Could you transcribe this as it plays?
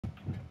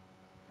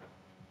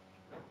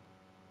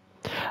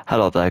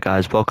Hello there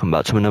guys, welcome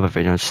back to another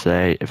video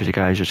today. If you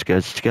guys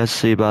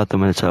see about the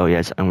Mw3,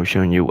 yes, and we're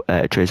showing you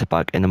a tracer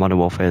pack in the Modern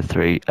Warfare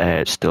 3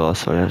 store.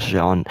 So yes,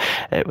 on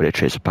with the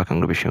tracer pack I'm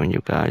going to be showing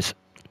you guys.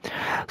 So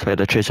yeah,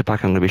 the tracer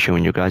pack I'm going to be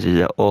showing you guys is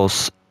a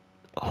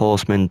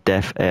Horsemen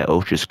Death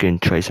Ultra Skin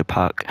Tracer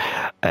Pack.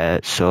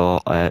 So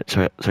yeah,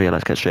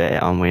 let's get straight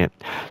on with it.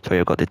 So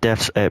you've got the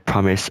Death's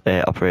Promise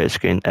Operator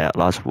Skin,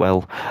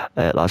 Laswell,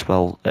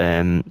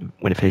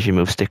 when it finishes, you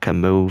move, stick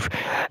and move.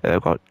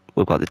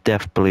 We've got the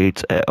Death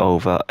Bleeds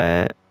over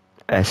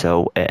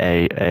SOA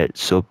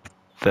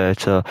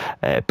Subverter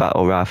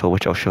Battle Rifle,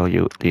 which I'll show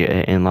you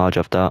the enlarge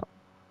of that.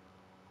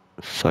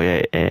 So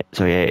yeah, it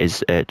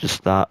is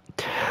just that.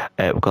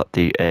 We've got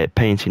the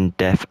Painting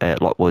Death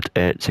Lockwood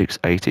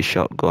 680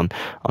 shotgun.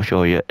 I'll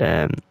show you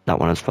that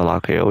one as well,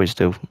 like I always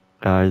do,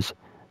 guys.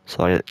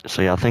 So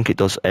yeah, I think it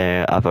does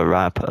have a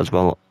wrap as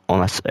well,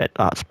 unless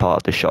that's part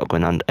of the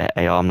shotgun and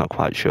AR. I'm not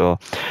quite sure.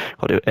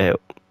 Got the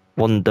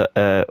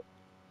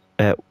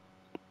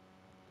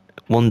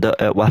Wonder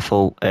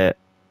Waffle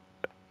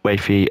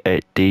Wafy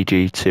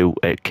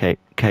DG2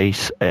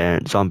 case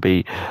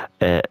zombie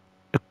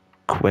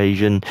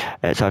equation.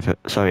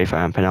 Sorry if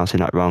I am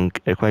pronouncing that wrong.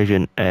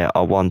 Equation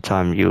are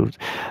one-time use.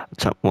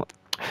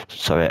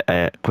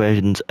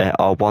 Equations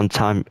are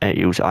one-time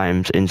use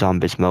items in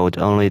zombies mode.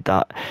 Only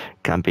that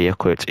can be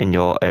equipped in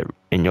your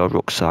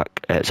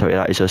rucksack. Sorry,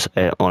 that is just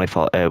only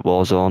for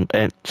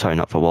Warzone. Sorry,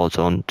 not for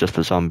Warzone, just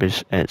for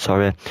zombies.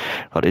 Sorry.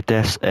 Got the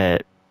Death's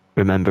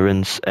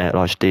Remembrance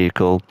large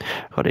decal.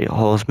 Got the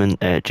Horseman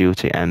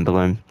duty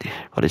emblem.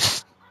 Got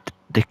the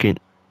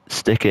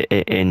stick it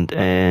in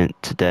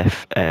to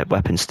death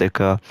weapon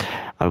sticker.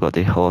 I've got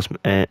the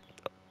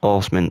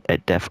Horseman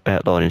death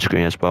loading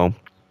screen as well.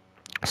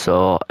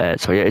 So yeah,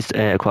 it's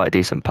quite a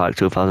decent pack.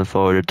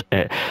 2,400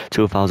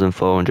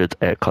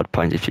 COD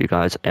points if you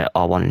guys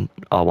are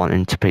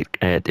wanting to pick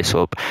this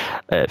up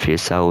for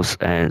yourselves,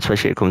 and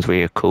especially it comes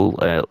with a cool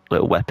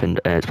little weapon,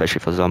 especially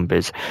for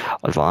zombies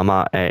as well.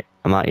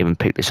 I might even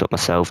pick this up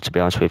myself, to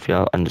be honest with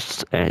you, and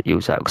just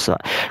use that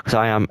because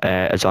I am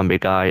a zombie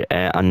guy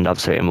and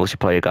obviously a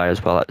multiplayer guy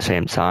as well at the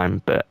same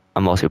time. But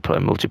I'm also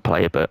playing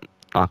multiplayer, but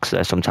like I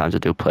said, sometimes I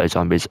do play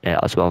zombies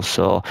as well,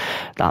 so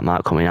that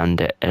might come in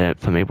handy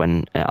for me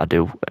when I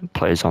do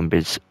play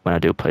zombies.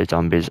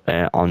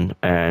 On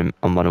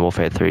Modern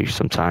Warfare 3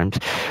 sometimes.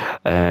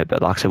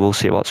 But like I said, we'll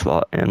see what's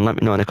what, and let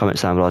me know in the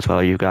comments down below as well.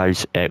 Are you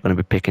guys going to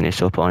be picking this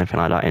up or anything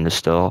like that in the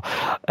store?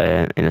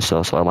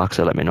 So like I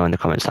said, let me know in the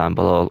comments down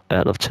below.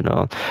 I'd love to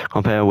know.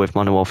 Compare with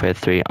Modern Warfare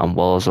 3 and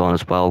Warzone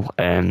as well.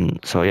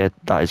 So yeah,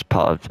 that is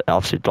part of,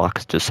 obviously, like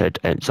I just said,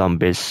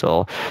 zombies.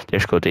 So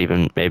this could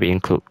even maybe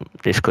include,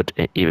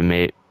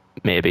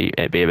 maybe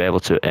be able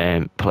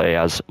to play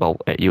as well,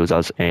 use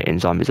as in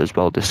zombies as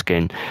well, the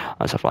skin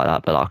and stuff like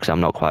that. But like I said,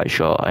 I'm not quite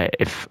sure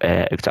if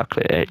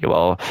exactly you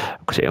are,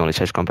 because it only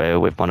says compare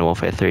with Modern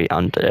Warfare 3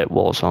 and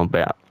Warzone.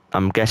 But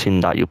I'm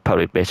guessing that you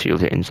probably better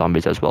use it in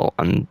zombies as well,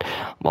 and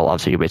well,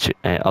 obviously you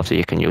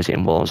can use it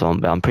in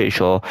Warzone, but I'm pretty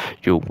sure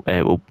you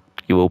will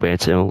be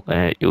able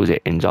to use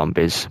it in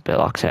zombies. But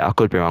like I said, I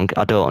could be wrong.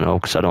 I don't know,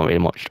 because I don't really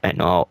much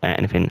know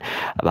anything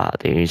about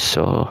these.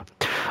 So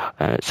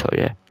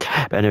yeah.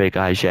 But anyway,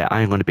 guys, yeah,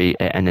 I'm going to be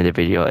ending the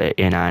video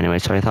in anyway.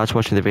 So thanks for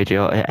watching the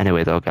video.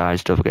 Anyway, though,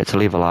 guys, don't forget to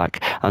leave a like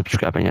and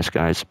subscribe. And yes,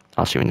 guys,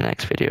 I'll see you in the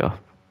next video.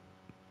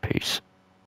 Peace.